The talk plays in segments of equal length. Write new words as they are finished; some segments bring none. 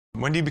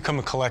When do you become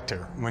a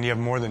collector? When you have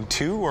more than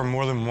 2 or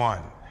more than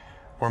 1?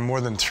 Or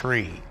more than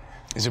 3?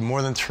 Is it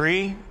more than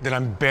 3? Then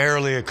I'm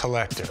barely a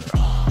collector.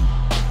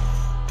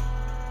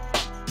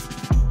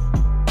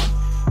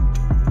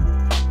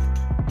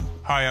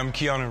 Hi, I'm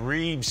Keanu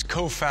Reeves,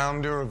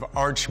 co-founder of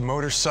Arch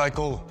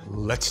Motorcycle.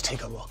 Let's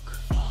take a look.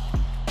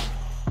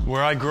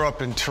 Where I grew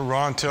up in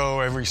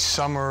Toronto, every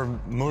summer,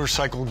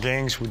 motorcycle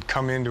gangs would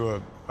come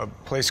into a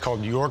place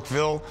called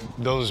Yorkville.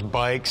 Those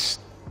bikes,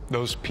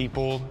 those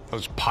people,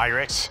 those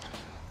pirates,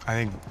 I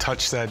think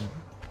touched that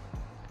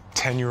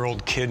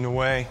 10-year-old kid in a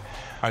way.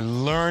 I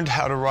learned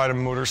how to ride a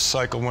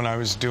motorcycle when I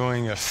was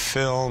doing a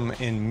film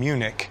in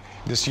Munich.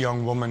 This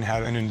young woman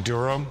had an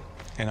Enduro,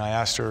 and I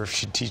asked her if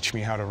she'd teach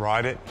me how to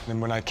ride it.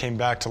 And when I came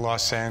back to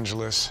Los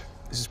Angeles,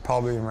 this is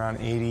probably around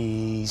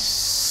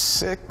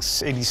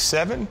 86,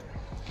 87,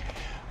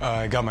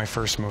 I got my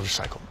first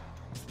motorcycle.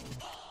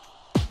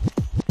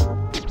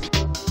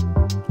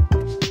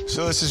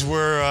 So this is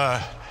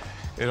where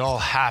it all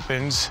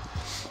happens,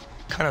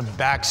 kind of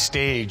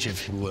backstage,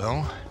 if you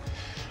will.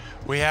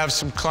 We have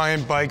some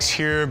client bikes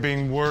here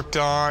being worked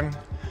on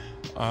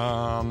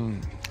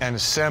and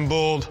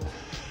assembled.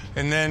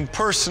 And then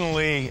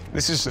personally,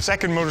 this is the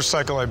second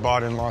motorcycle I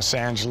bought in Los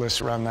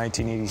Angeles around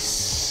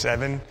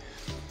 1987.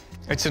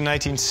 It's a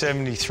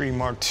 1973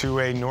 Mark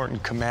IIA Norton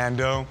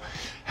Commando.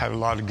 Had a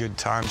lot of good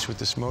times with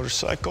this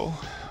motorcycle.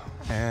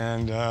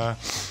 And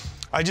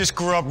I just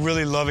grew up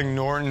really loving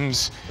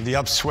Nortons, the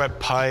upswept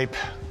pipe.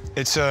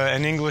 It's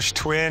an English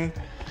twin.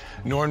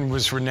 Norton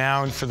was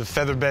renowned for the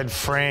featherbed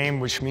frame,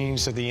 which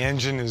means that the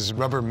engine is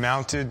rubber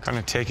mounted, kind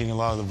of taking a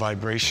lot of the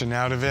vibration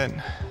out of it.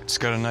 It's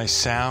got a nice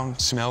sound,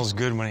 smells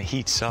good when it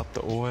heats up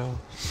the oil,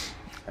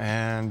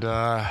 and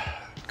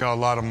got a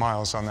lot of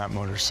miles on that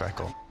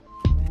motorcycle.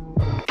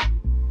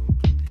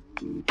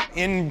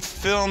 In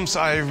films,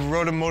 I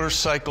rode a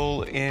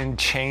motorcycle in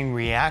Chain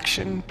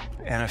Reaction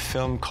and a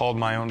film called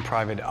My Own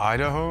Private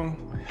Idaho.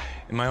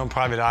 In My Own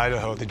Private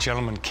Idaho, the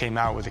gentleman came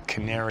out with a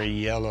canary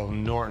yellow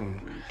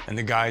Norton. And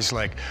the guy's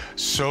like,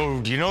 so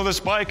do you know this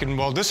bike? And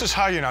well, this is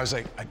how you know. I was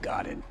like, I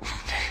got it.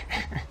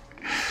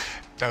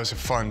 That was a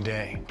fun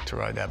day to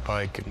ride that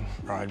bike and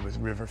ride with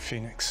River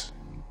Phoenix.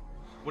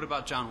 What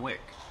about John Wick?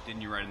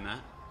 Didn't you ride in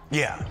that?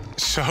 Yeah,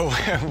 so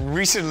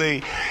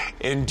recently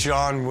in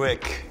John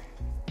Wick,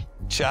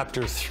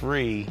 Chapter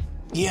 3,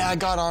 yeah, I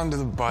got onto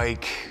the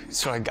bike,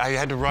 so I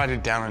had to ride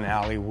it down an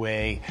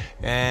alleyway.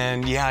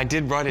 And yeah, I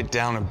did ride it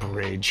down a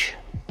bridge.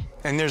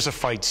 And there's a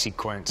fight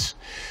sequence.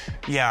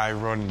 Yeah, I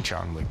rode in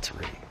John Wick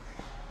 3.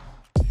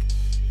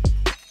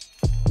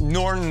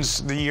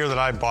 Norton's, the year that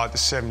I bought the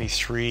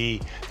 73,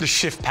 the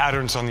shift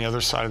patterns on the other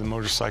side of the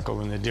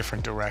motorcycle in a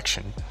different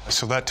direction.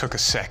 So that took a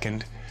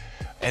second.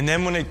 And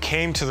then when it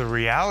came to the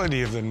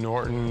reality of the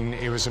Norton,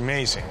 it was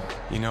amazing.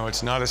 You know,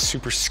 it's not a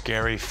super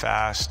scary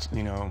fast,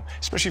 you know,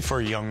 especially for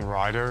a young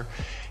rider.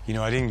 You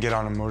know, I didn't get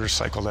on a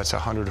motorcycle that's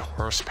 100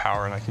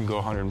 horsepower and I can go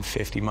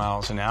 150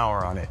 miles an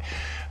hour on it.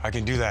 I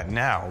can do that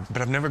now,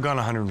 but I've never gone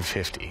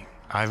 150.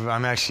 I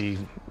haven't actually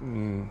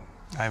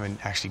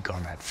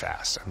gone that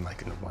fast. I'm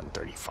like in the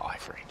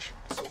 135 range.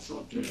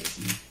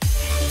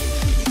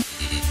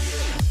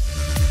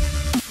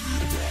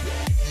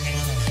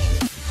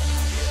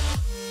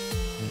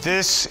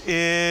 This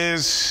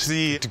is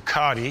the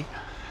Ducati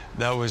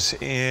that was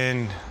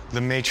in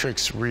The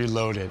Matrix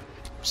Reloaded.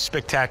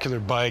 Spectacular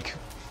bike,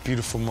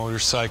 beautiful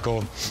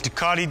motorcycle.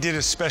 Ducati did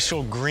a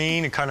special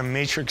green, a kind of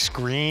Matrix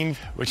green,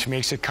 which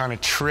makes it kind of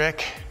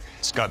trick.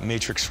 It's got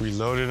Matrix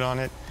Reloaded on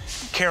it.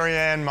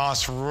 Carrie-Anne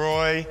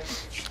Moss-Roy,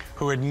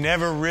 who had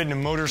never ridden a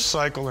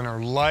motorcycle in her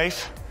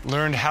life,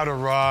 learned how to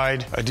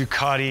ride a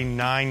Ducati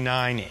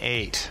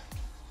 998.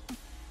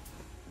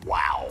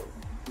 Wow.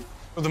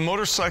 The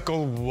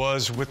motorcycle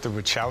was with the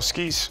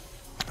Wachowskis,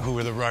 who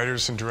were the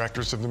writers and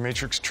directors of the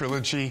Matrix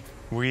trilogy.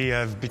 We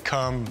have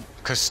become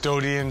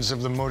custodians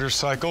of the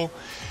motorcycle,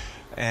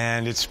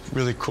 and it's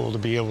really cool to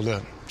be able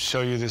to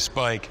show you this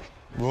bike.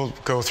 We'll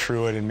go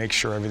through it and make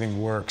sure everything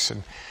works,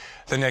 and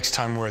the next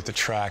time we're at the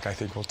track, I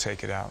think we'll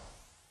take it out.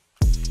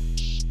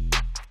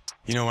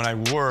 You know, when I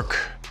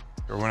work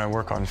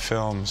on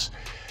films,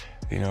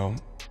 you know,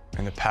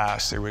 in the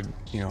past, they would,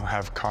 you know,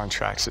 have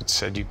contracts that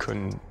said you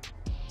couldn't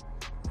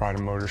ride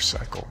a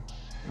motorcycle.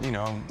 You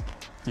know,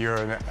 you're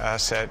an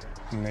asset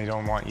and they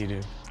don't want you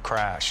to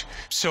crash.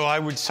 So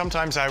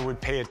sometimes I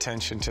would pay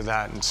attention to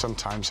that and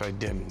sometimes I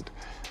didn't.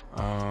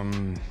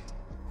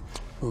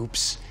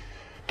 Oops,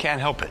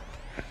 can't help it.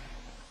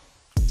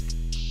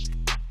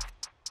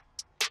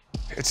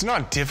 It's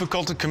not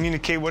difficult to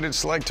communicate what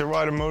it's like to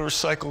ride a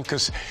motorcycle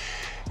because,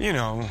 you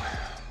know,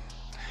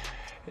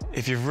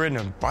 if you've ridden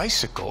a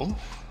bicycle,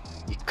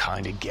 you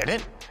kind of get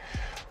it.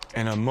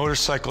 In a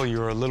motorcycle,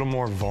 you're a little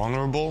more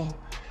vulnerable,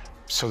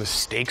 so the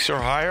stakes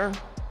are higher,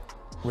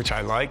 which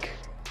I like.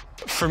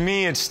 For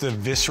me, it's the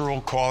visceral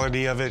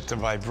quality of it, the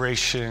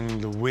vibration,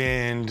 the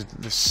wind,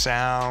 the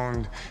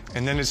sound,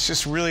 and then it's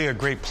just really a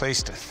great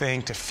place to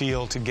think, to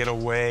feel, to get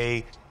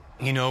away.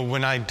 You know,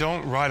 when I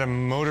don't ride a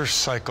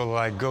motorcycle,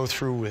 I go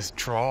through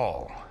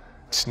withdrawal.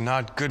 It's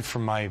not good for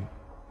my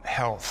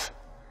health.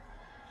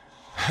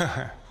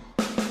 I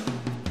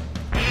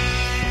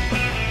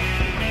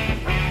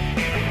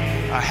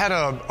had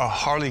a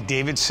Harley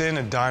Davidson,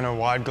 a Dyno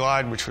Wide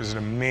Glide, which was an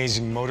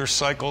amazing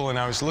motorcycle, and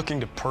I was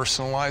looking to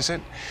personalize it.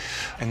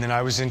 And then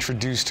I was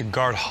introduced to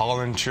Gard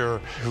Hollinger,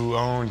 who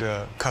owned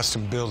a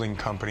custom building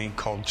company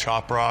called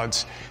Chop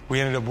Rods.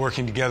 We ended up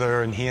working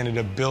together, and he ended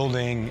up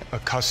building a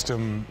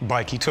custom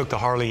bike. He took the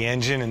Harley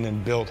engine and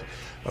then built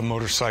a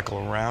motorcycle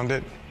around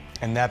it,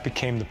 and that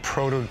became the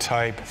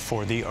prototype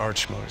for the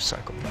Arch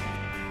motorcycle.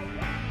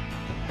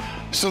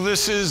 So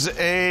this is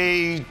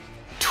a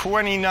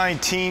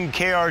 2019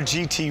 KR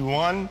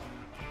GT1.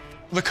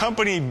 The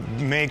company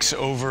makes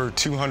over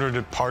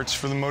 200 parts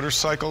for the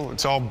motorcycle.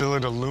 It's all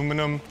billet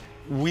aluminum.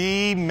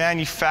 We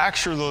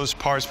manufacture those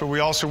parts, but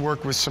we also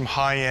work with some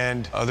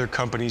high-end other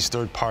companies,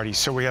 third parties.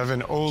 So we have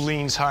an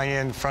Öhlins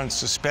high-end front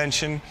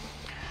suspension,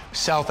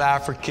 South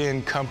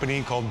African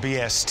company called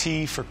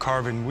BST for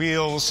carbon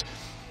wheels.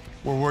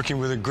 We're working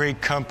with a great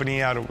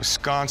company out of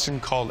Wisconsin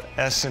called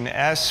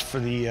S&S for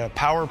the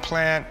power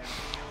plant.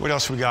 What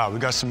else we got? We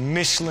got some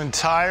Michelin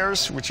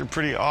tires, which are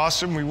pretty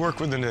awesome. We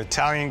work with an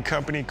Italian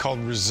company called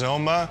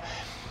Rizoma.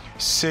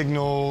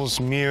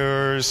 Signals,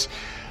 mirrors,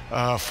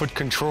 foot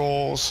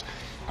controls.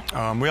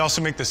 We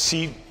also make the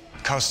seat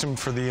custom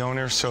for the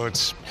owner, so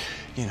it's,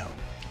 you know,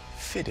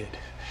 fitted.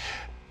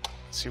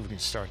 Let's see if we can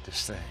start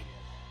this thing.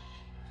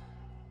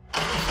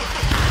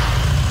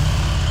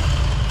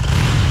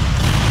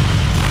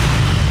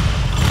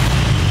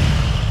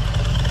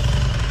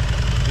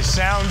 They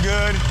sound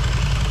good.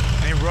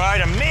 They ride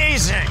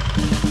amazing.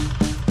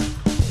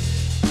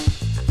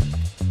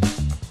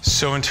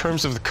 So in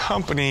terms of the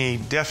company,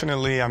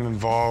 definitely I'm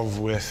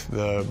involved with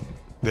the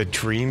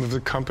dream of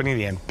the company,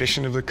 the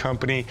ambition of the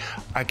company.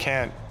 I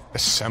can't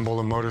assemble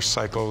a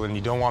motorcycle and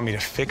you don't want me to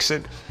fix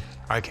it.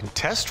 I can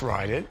test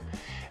ride it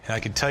and I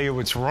can tell you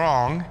what's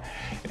wrong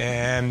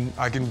and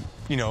I can,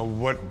 you know,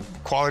 what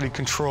quality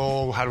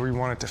control, how do we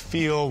want it to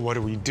feel, what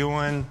are we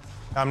doing?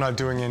 I'm not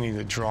doing any of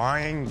the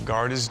drawing.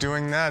 Gard is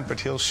doing that, but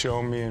he'll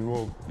show me and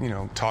we'll, you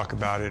know, talk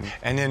about it.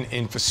 And then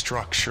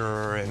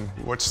infrastructure and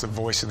what's the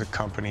voice of the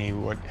company,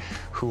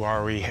 who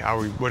are we,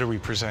 what are we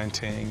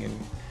presenting, and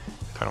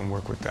kind of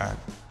work with that.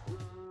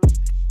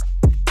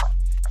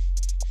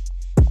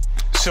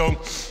 So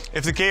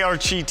if the KR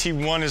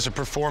GT1 is a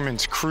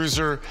performance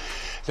cruiser,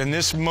 then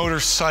this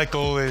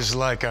motorcycle is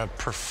like a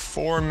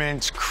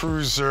performance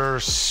cruiser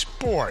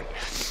sport.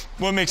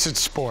 What makes it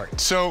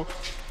sport? So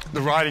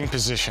the riding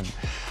position.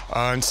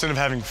 Instead of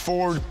having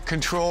forward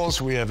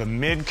controls, we have a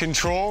mid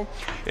control.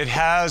 It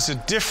has a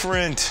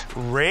different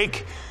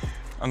rake.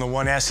 On the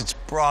 1S, it's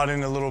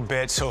broadened a little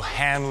bit, so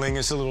handling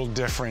is a little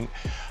different.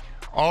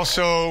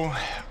 Also,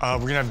 we're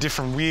gonna have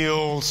different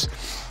wheels,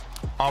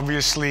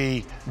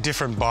 obviously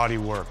different body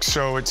work.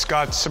 So it's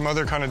got some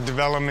other kind of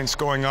developments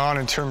going on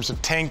in terms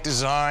of tank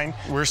design.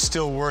 We're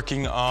still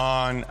working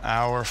on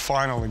our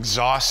final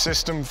exhaust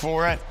system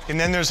for it. And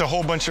then there's a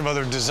whole bunch of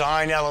other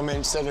design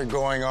elements that are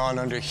going on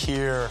under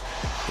here.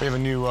 We have a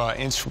new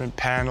instrument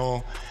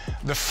panel.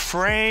 The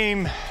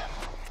frame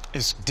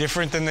is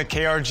different than the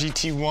KR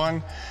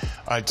GT1.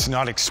 It's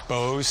not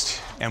exposed,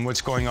 and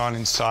what's going on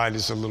inside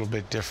is a little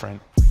bit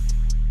different.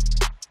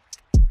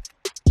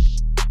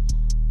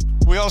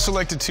 We also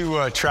like to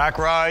do track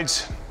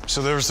rides.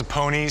 So there's the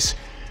ponies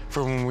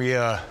for when we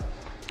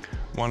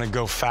want to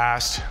go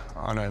fast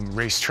on a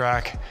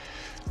racetrack.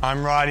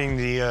 I'm riding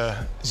the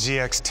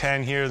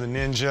ZX-10 here, the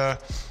Ninja.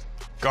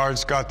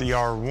 Gard's got the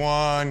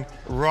R1.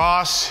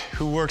 Ross,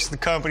 who works at the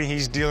company,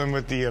 he's dealing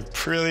with the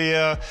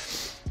Aprilia,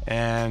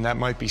 and that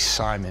might be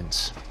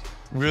Simon's.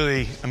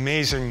 Really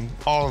amazing,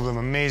 all of them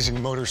amazing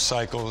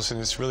motorcycles,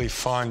 and it's really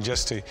fun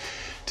just to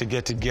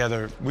get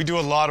together. We do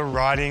a lot of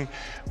riding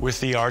with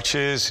the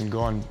Arches and go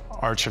on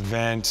Arch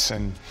events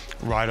and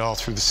ride all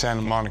through the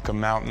Santa Monica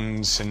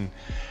Mountains, and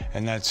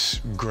that's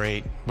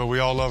great. But we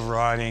all love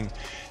riding,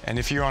 and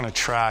if you're on a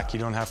track, you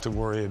don't have to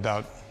worry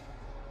about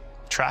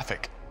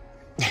traffic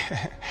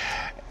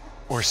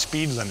or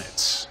speed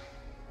limits.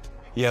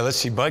 Yeah, let's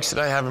see, bikes that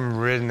I haven't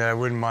ridden that I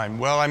wouldn't mind.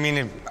 Well, I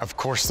mean, of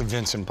course, the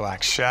Vincent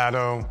Black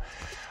Shadow,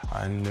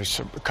 and there's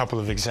a couple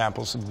of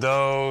examples of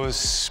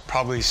those,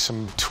 probably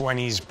some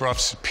 20s Bruff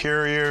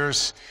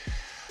Superiors.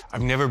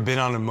 I've never been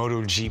on a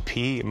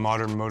MotoGP, a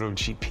modern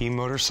MotoGP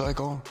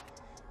motorcycle.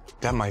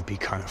 That might be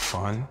kind of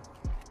fun,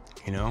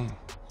 you know?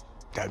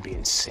 That'd be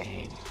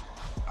insane.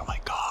 Oh my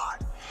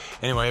God.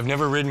 Anyway, I've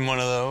never ridden one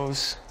of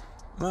those.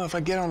 Well, if I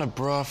get on a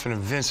Bruff and a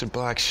Vincent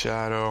Black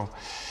Shadow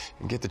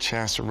and get the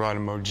chance to ride a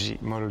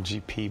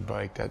MotoGP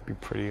bike, that'd be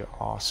pretty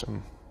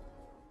awesome.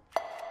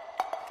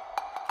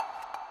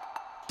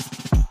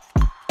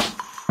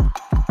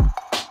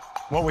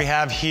 What we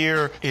have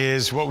here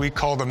is what we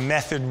call the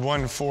Method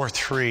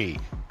 143.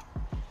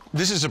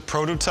 This is a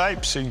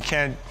prototype, so you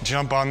can't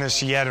jump on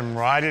this yet and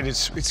ride it.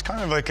 It's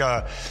kind of like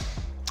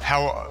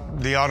how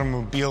the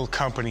automobile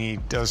company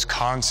does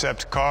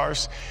concept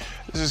cars.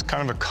 This is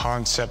kind of a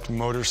concept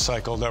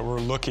motorcycle that we're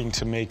looking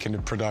to make into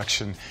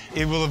production.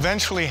 It will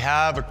eventually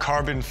have a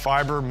carbon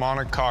fiber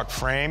monocoque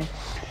frame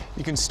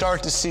You can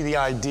start to see the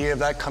idea of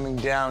that coming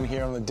down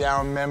here on the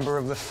down member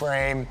of the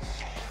frame.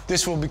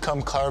 This will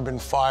become carbon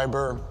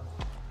fiber.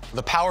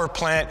 The power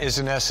plant is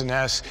an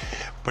S&S,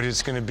 but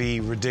it's going to be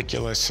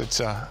ridiculous. It's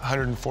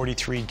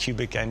 143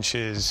 cubic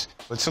inches.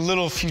 It's a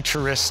little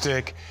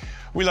futuristic.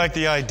 We like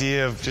the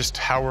idea of just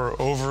how we're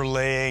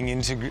overlaying,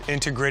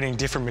 integrating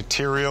different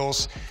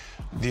materials,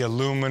 the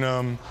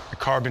aluminum, the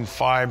carbon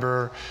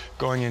fiber,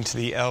 going into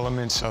the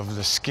elements of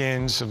the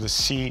skins of the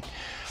seat.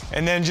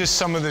 And then just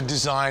some of the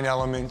design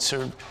elements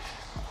are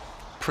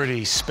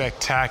pretty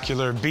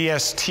spectacular.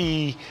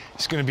 BST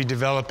is going to be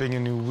developing a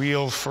new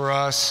wheel for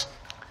us.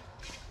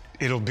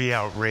 It'll be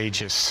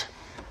outrageous.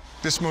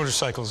 This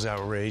motorcycle is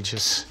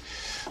outrageous,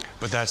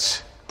 but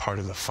that's part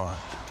of the fun.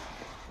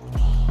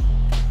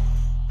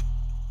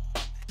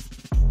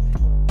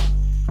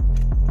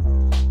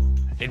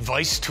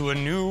 Advice to a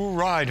new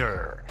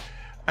rider.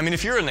 I mean,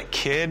 if you're a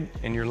kid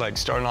and you're like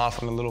starting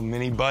off on a little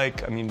mini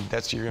bike, I mean,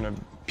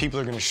 people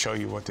are gonna show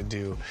you what to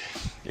do.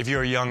 If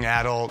you're a young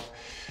adult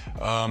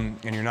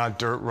and you're not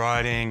dirt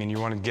riding and you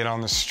wanna get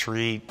on the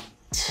street,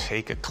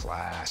 take a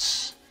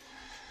class.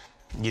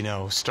 You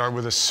know, start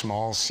with a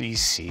small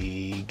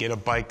CC, get a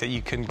bike that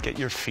you can get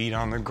your feet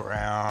on the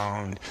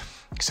ground,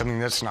 something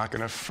that's not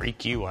gonna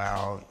freak you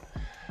out,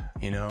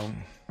 you know?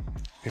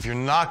 If you're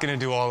not gonna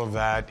do all of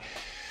that,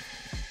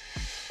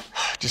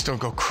 just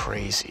don't go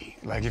crazy.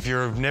 Like if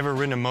you've never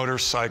ridden a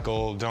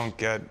motorcycle, don't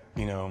get,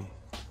 you know,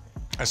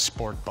 a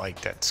sport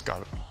bike that's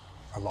got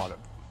a lot of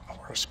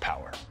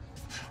horsepower.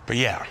 But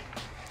yeah,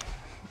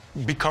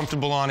 be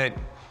comfortable on it.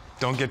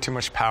 Don't get too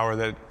much power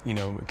that, you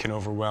know, can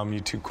overwhelm you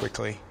too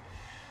quickly.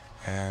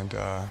 And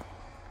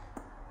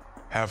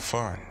have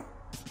fun.